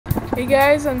Hey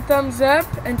guys, I'm Thumbs Up,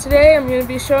 and today I'm going to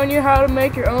be showing you how to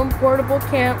make your own portable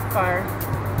campfire.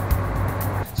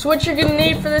 So what you're going to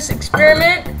need for this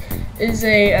experiment is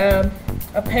a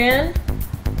pan,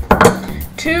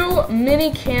 2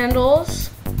 mini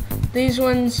candles. These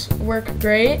ones work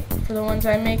great for the ones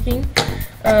I'm making.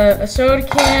 A soda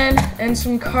can and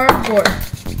some cardboard.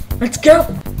 Let's go!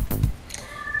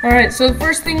 Alright, so the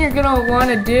first thing you're going to want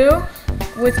to do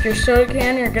with your soda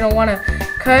can, you're going to want to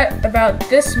cut about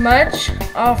this much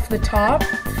off the top.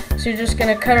 So you're just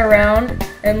going to cut around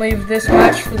and leave this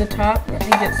much for the top. Let me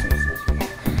get some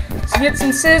scissors. So get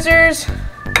some scissors,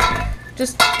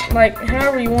 just like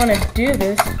however you want to do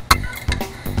this.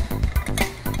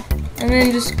 And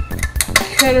then just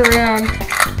cut around.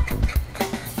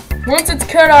 Once it's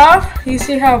cut off, you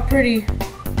see how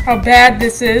bad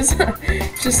this is.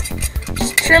 just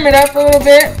trim it up a little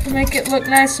bit to make it look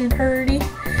nice and pretty.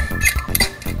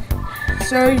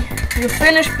 So your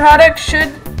finished product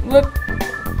should look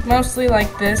mostly like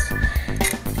this.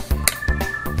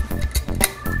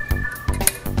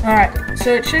 Alright,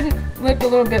 so it should look a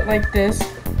little bit like this.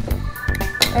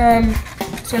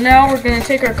 So now we're going to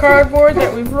take our cardboard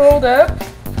that we've rolled up.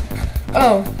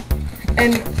 Oh,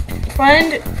 and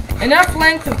find enough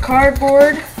length of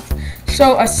cardboard.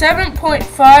 So a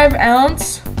 7.5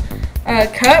 ounce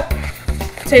cup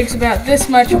takes about this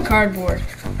much of cardboard.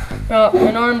 About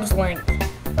an arm's length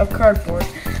of cardboard.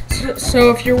 So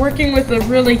if you're working with a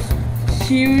really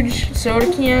huge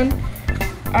soda can,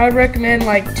 I would recommend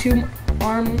like 2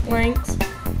 arm lengths,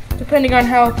 depending on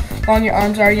how long your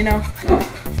arms are, you know.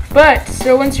 But,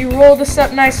 so once you roll this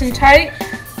up nice and tight,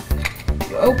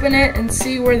 you open it and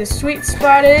see where the sweet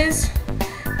spot is.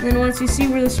 And then once you see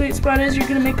where the sweet spot is, you're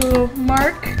going to make a little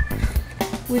mark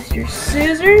with your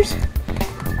scissors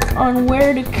on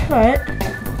where to cut.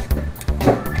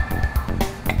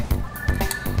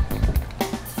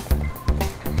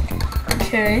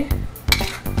 Okay.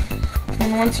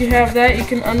 And once you have that, you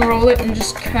can unroll it and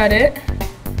just cut it.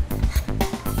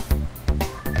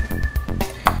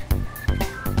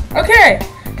 Okay,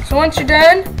 so once you're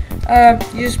done,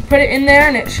 you just put it in there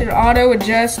and it should auto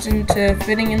adjust into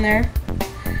fitting in there.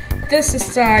 Put this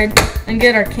aside and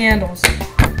get our candles.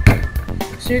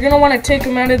 So you're going to want to take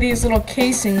them out of these little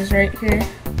casings right here.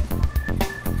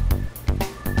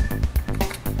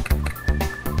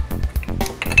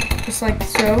 Just like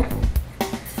so.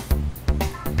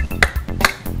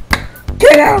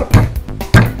 Get out!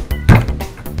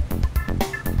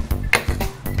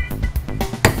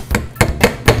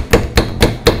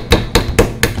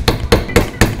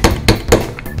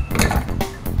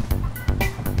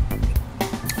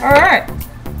 Alright,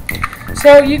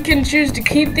 so you can choose to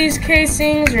keep these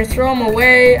casings or throw them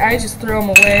away. I just throw them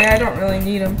away, I don't really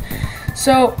need them.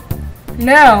 So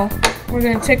now we're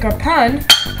going to take our pan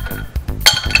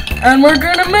and we're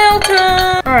going to melt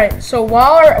it. Alright, so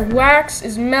while our wax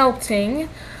is melting,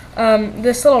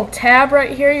 this little tab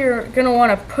right here, you're going to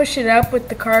want to push it up with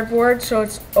the cardboard so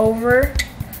it's over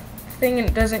the thing and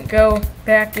it doesn't go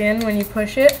back in when you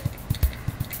push it.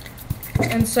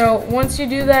 And so once you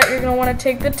do that, you're going to want to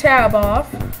take the tab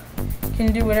off. You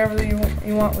can do whatever you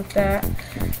want with that.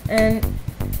 And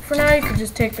for now, you can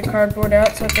just take the cardboard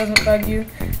out so it doesn't bug you.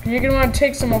 And you're going to want to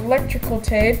take some electrical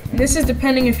tape. And this is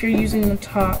depending if you're using the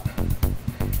top.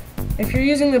 If you're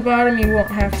using the bottom, you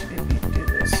won't have to do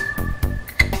this.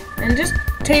 And just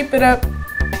tape it up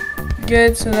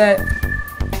good so that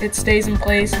it stays in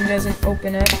place and doesn't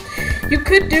open up. You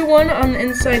could do one on the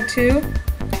inside too,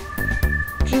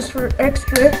 just for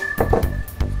extra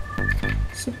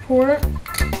support.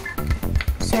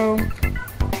 So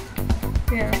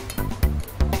yeah,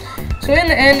 so in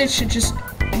the end it should just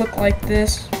look like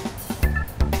this,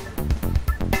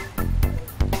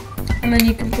 and then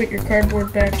you can put your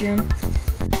cardboard back in.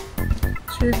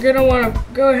 So you're gonna want to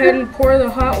go ahead and pour the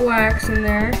hot wax in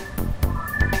there.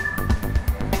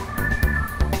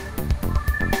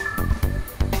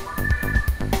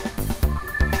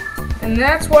 And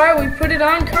that's why we put it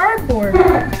on cardboard.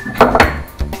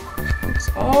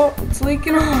 It's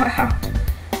leaking all out.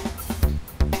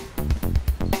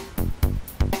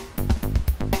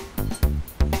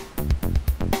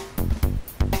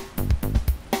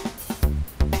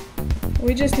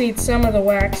 We just need some of the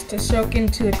wax to soak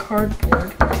into the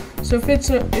cardboard. So if it's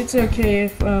okay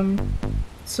if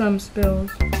some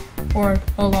spills or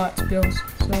a lot spills.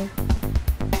 So.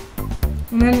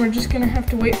 And then we're just going to have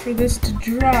to wait for this to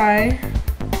dry.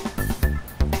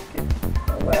 Get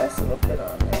the last little bit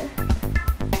on there.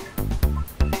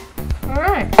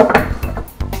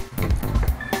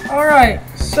 Alright,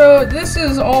 so this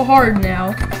is all hard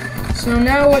now. So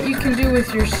now what you can do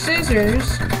with your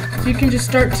scissors, you can just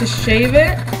start to shave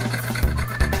it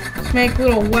make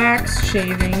little wax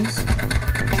shavings.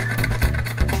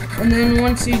 And then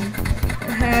once you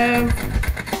have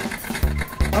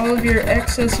all of your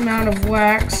excess amount of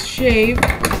wax shaved,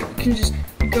 you can just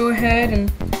go ahead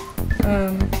and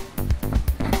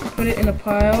put it in a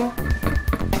pile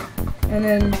and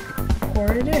then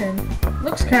pour it in.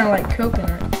 Looks kind of like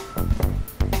coconut.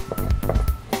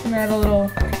 And add a little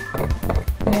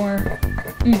more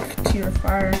oomph to your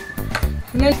fire.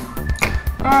 And then,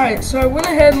 alright, so I went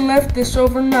ahead and left this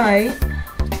overnight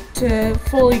to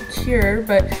fully cure,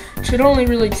 but it should only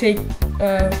really take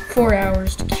 4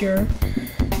 hours to cure.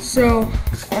 So,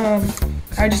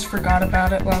 I just forgot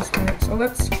about it last night. So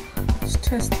let's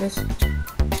test this.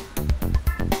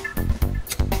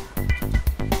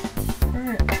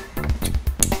 Alright.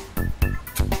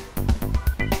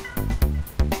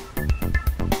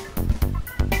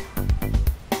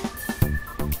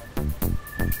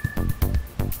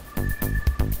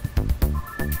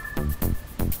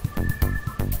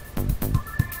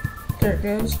 There it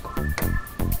goes.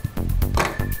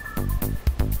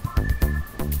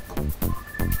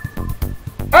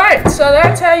 Alright, so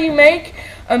that's how you make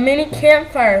a mini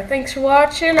campfire. Thanks for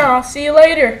watching. I'll see you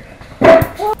later.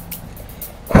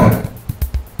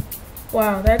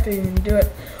 Wow, that didn't even do it.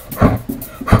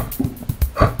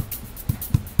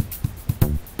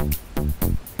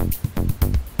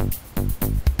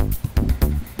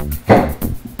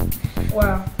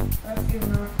 Wow.